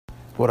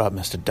What up,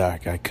 Mr.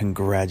 Dark Guy?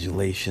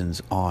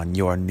 Congratulations on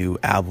your new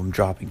album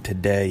dropping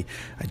today.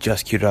 I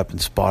just queued it up in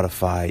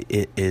Spotify.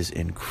 It is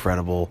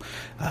incredible.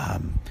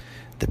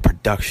 The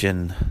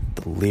production,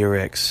 the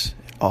lyrics,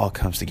 it all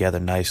comes together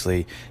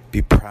nicely.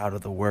 Be proud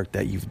of the work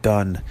that you've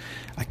done.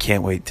 I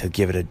can't wait to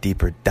give it a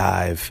deeper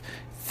dive.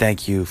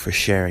 Thank you for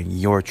sharing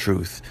your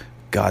truth,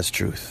 God's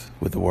truth,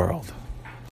 with the world.